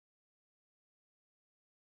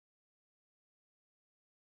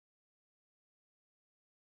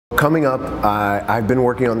Coming up, I've been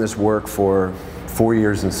working on this work for 4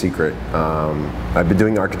 years in secret. I've been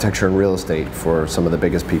doing architecture and real estate for some of the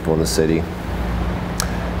biggest people in the city.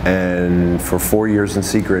 And for 4 years in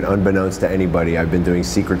secret, unbeknownst to anybody, I've been doing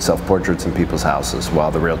secret self-portraits in people's houses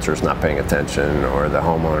while the realtor's not paying attention or the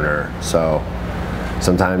homeowner. So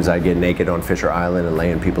sometimes I get naked on Fisher Island and lay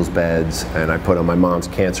in people's beds, and I put on my mom's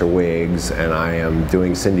cancer wigs, and I am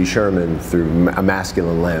doing Cindy Sherman through a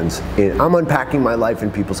masculine lens. I'm unpacking my life in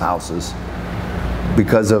people's houses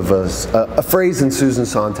because of a phrase in Susan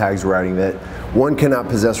Sontag's writing that one cannot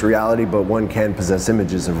possess reality, but one can possess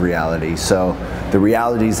images of reality. So the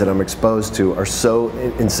realities that I'm exposed to are so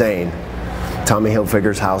insane, Tommy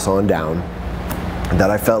Hilfiger's house on down, that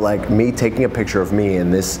I felt like me taking a picture of me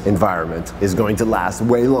in this environment is going to last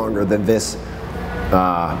way longer than this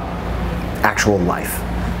actual life.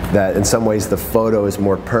 That in some ways the photo is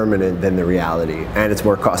more permanent than the reality, and it's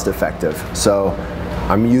more cost effective. So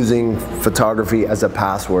I'm using photography as a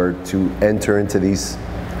password to enter into these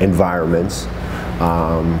environments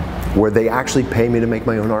where they actually pay me to make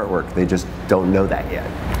my own artwork. They just don't know that yet,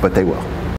 but they will.